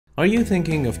Are you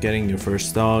thinking of getting your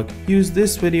first dog? Use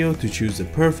this video to choose the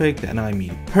perfect, and I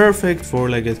mean perfect,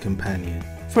 four-legged companion.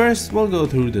 First, we'll go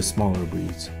through the smaller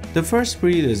breeds. The first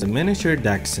breed is a miniature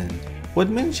Dachshund. What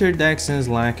miniature Dachshunds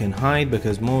lack in height,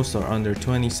 because most are under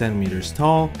 20 centimeters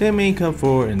tall, they make up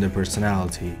for in their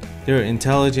personality. They're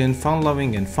intelligent,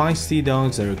 fun-loving and feisty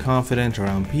dogs that are confident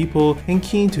around people and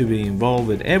keen to be involved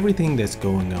with everything that's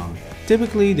going on.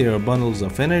 Typically, they are bundles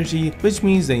of energy, which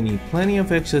means they need plenty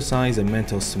of exercise and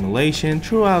mental stimulation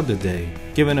throughout the day.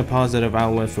 Given a positive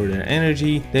outlet for their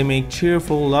energy, they make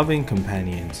cheerful, loving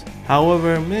companions.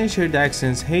 However, miniature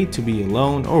Dachshunds hate to be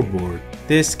alone or bored.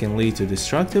 This can lead to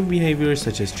destructive behaviors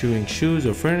such as chewing shoes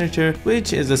or furniture,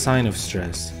 which is a sign of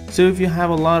stress. So if you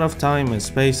have a lot of time and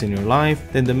space in your life,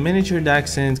 then the miniature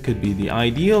Dachshund could be the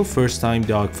ideal first-time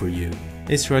dog for you.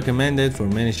 It's recommended for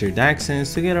miniature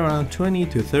Dachshunds to get around 20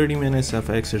 to 30 minutes of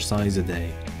exercise a day.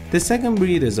 The second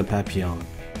breed is a Papillon.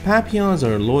 Papillons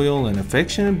are a loyal and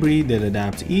affectionate breed that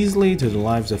adapt easily to the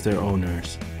lives of their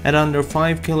owners. At under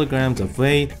 5 kilograms of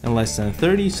weight and less than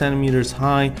 30 centimeters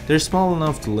high, they're small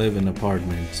enough to live in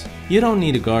apartments. You don't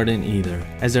need a garden either,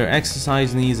 as their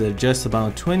exercise needs at just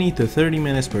about 20 to 30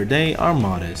 minutes per day are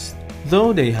modest.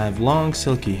 Though they have long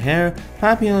silky hair,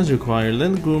 Papillons require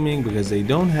little grooming because they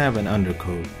don't have an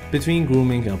undercoat. Between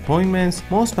grooming appointments,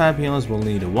 most Papillons will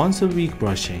need a once-a-week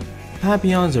brushing.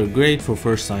 Papillons are great for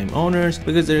first-time owners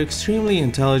because they're extremely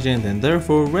intelligent and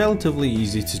therefore relatively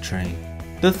easy to train.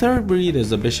 The third breed is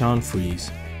the Bichon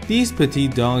Frise. These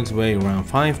petite dogs weigh around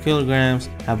 5 kilograms,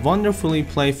 have wonderfully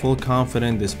playful,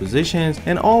 confident dispositions,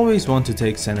 and always want to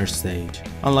take center stage.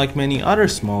 Unlike many other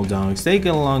small dogs, they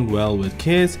get along well with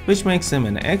kids, which makes them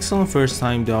an excellent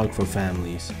first-time dog for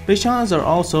families. Bichons are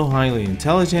also highly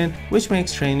intelligent, which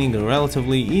makes training a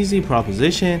relatively easy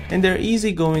proposition, and they're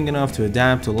easygoing enough to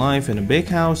adapt to life in a big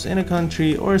house, in a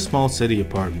country, or a small city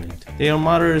apartment. They are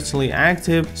moderately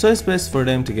active, so it's best for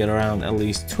them to get around at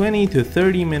least 20 to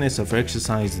 30 minutes of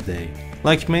exercise a day.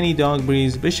 Like many dog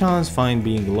breeds, Bichons find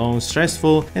being alone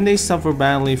stressful and they suffer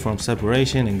badly from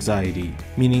separation anxiety,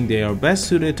 meaning they are best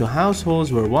suited to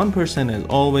households where one person is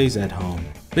always at home.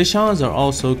 Bichons are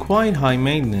also quite high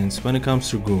maintenance when it comes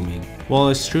to grooming. While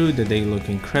it's true that they look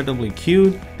incredibly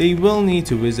cute, they will need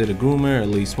to visit a groomer at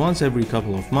least once every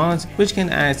couple of months, which can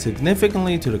add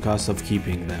significantly to the cost of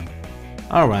keeping them.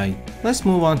 Alright, let's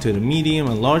move on to the medium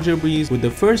and larger breeds, with the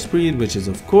first breed, which is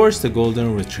of course the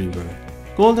Golden Retriever.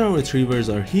 Golden Retrievers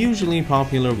are hugely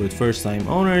popular with first-time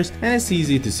owners, and it's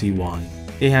easy to see why.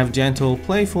 They have gentle,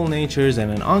 playful natures and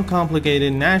an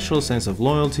uncomplicated, natural sense of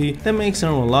loyalty that makes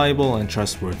them reliable and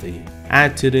trustworthy.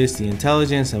 Add to this the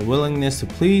intelligence and willingness to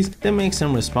please that makes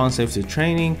them responsive to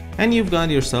training, and you've got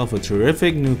yourself a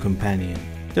terrific new companion.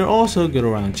 They're also good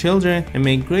around children and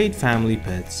make great family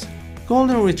pets.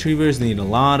 Golden Retrievers need a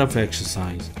lot of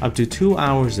exercise, up to 2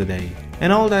 hours a day.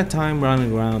 And all that time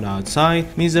running around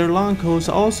outside means their long coats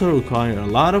also require a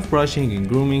lot of brushing and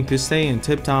grooming to stay in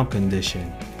tip-top condition.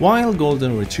 While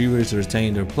Golden Retrievers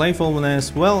retain their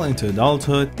playfulness well into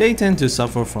adulthood, they tend to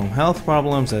suffer from health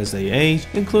problems as they age,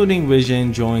 including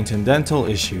vision, joint and dental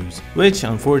issues, which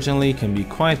unfortunately can be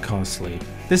quite costly.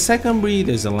 The second breed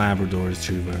is the Labrador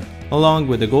Retriever. Along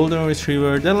with the Golden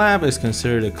Retriever, the Lab is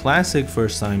considered a classic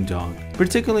first-time dog,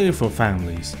 particularly for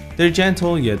families. Their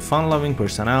gentle yet fun-loving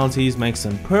personalities makes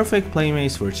them perfect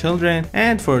playmates for children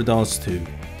and for adults too.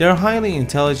 They are highly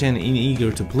intelligent and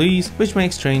eager to please, which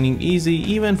makes training easy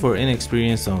even for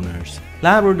inexperienced owners.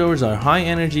 Labradors are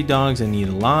high-energy dogs and need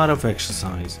a lot of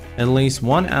exercise, at least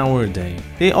 1 hour a day.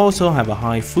 They also have a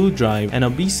high food drive, and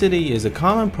obesity is a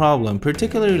common problem,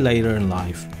 particularly later in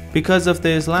life. Because of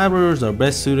this, Labradors are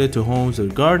best suited to homes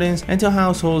with gardens and to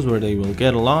households where they will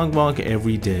get a long walk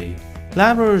every day.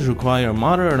 Labradors require a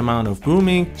moderate amount of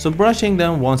grooming, so brushing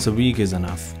them once a week is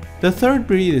enough. The third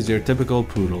breed is your typical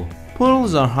Poodle.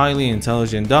 Poodles are highly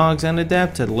intelligent dogs and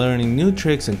adept at learning new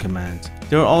tricks and commands.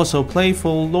 They are also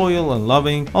playful, loyal and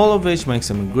loving, all of which makes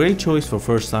them a great choice for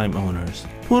first-time owners.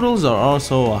 Poodles are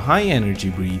also a high-energy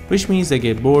breed, which means they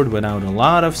get bored without a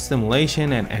lot of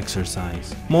stimulation and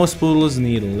exercise. Most Poodles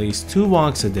need at least 2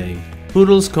 walks a day.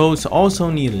 Poodles' coats also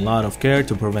need a lot of care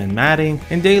to prevent matting,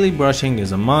 and daily brushing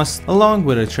is a must, along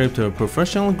with a trip to a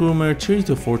professional groomer 3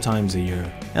 to 4 times a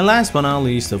year. And last but not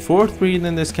least, the fourth breed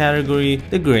in this category,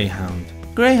 the Greyhound.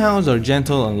 Greyhounds are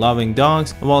gentle and loving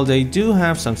dogs, and while they do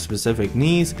have some specific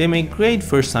needs, they make great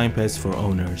first-time pets for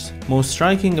owners. Most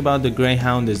striking about the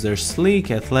Greyhound is their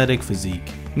sleek, athletic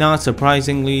physique. Not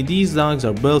surprisingly, these dogs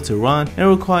are built to run and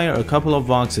require a couple of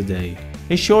walks a day,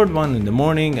 a short one in the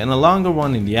morning and a longer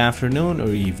one in the afternoon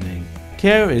or evening.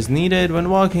 Care is needed when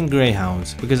walking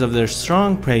Greyhounds because of their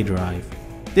strong prey drive.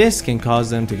 This can cause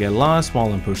them to get lost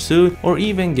while in pursuit or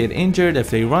even get injured if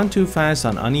they run too fast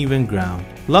on uneven ground.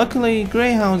 Luckily,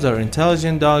 Greyhounds are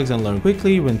intelligent dogs and learn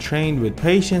quickly when trained with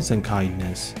patience and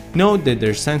kindness. Note that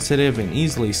they're sensitive and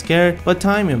easily scared, but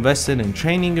time invested in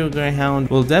training your Greyhound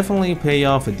will definitely pay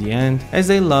off at the end, as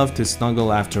they love to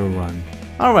snuggle after a run.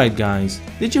 Alright guys,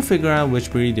 did you figure out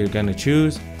which breed you're gonna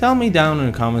choose? Tell me down in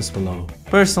the comments below.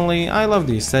 Personally, I love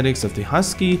the aesthetics of the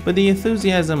Husky, but the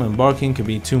enthusiasm and barking can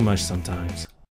be too much sometimes.